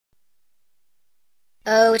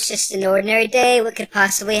Oh, it's just an ordinary day. What could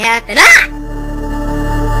possibly happen? Ah!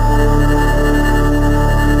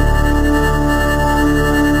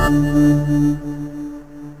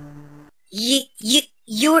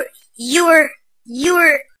 You're...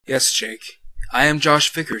 Yes, Jake. I am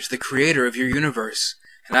Josh Vickers, the creator of your universe,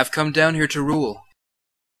 and I've come down here to rule.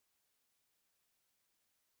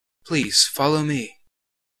 Please, follow me.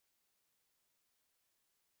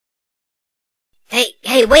 Hey,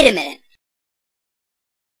 wait a minute.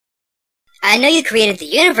 I know you created the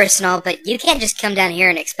universe and all, but you can't just come down here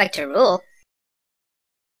and expect to rule.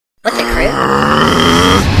 What the crew?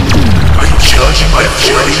 I judge my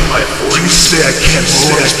authority. You say I can't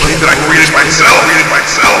rule this plane that I created myself.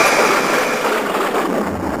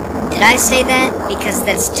 Did I say that? Because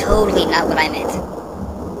that's totally not what I meant.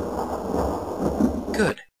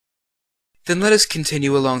 Good. Then let us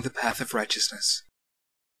continue along the path of righteousness.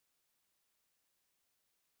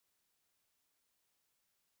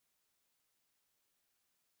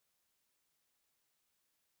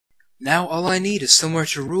 Now all I need is somewhere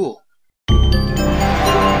to rule.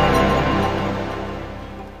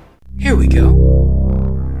 Here we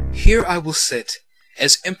go. Here I will sit,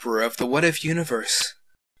 as Emperor of the What-If universe.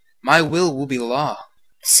 My will be law.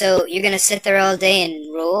 So, you're gonna sit there all day and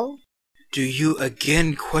rule? Do you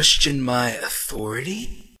again question my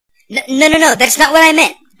authority? No, that's not what I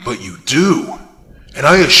meant. But you do. And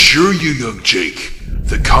I assure you, young Jake,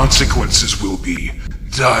 the consequences will be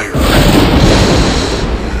dire.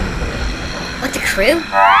 What, the crew?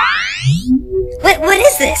 What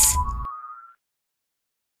is this?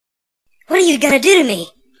 What are you gonna do to me?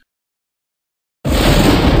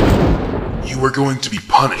 You are going to be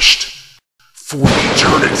punished for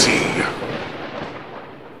eternity.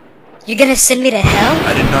 You're gonna send me to hell?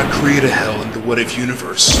 I did not create a hell in the What-If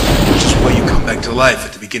universe, which is why you come back to life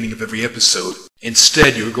at the beginning of every episode.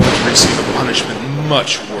 Instead, you are going to receive a punishment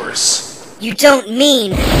much worse. You don't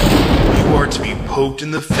mean... You are to be poked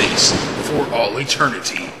in the face for all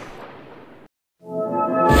eternity.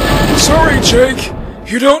 Sorry, Jake.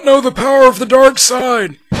 You don't know the power of the dark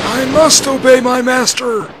side. I must obey my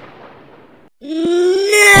master.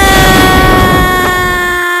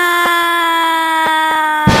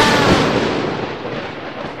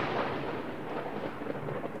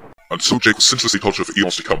 Until Jake was senselessly tortured for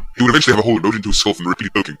eons to come, he would eventually have a hole emerge into his skull from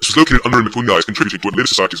repeated poking. This was located under and between the eyes, contributing to what later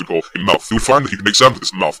societies would call a mouth. He would find that he could make sound with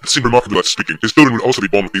his mouth. It seemed remarkably like speaking. His children would also be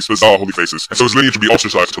born with these bizarre holy faces, and so his lineage would be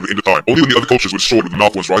ostracized until the end of time. Only when the other cultures were destroyed would the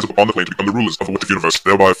mouth ones rise up upon the plane to become the rulers of the What-If universe,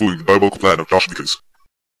 thereby fooling the diabolical plan of Josh Vickers.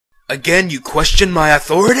 Again, you question my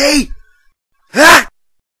authority? Ah!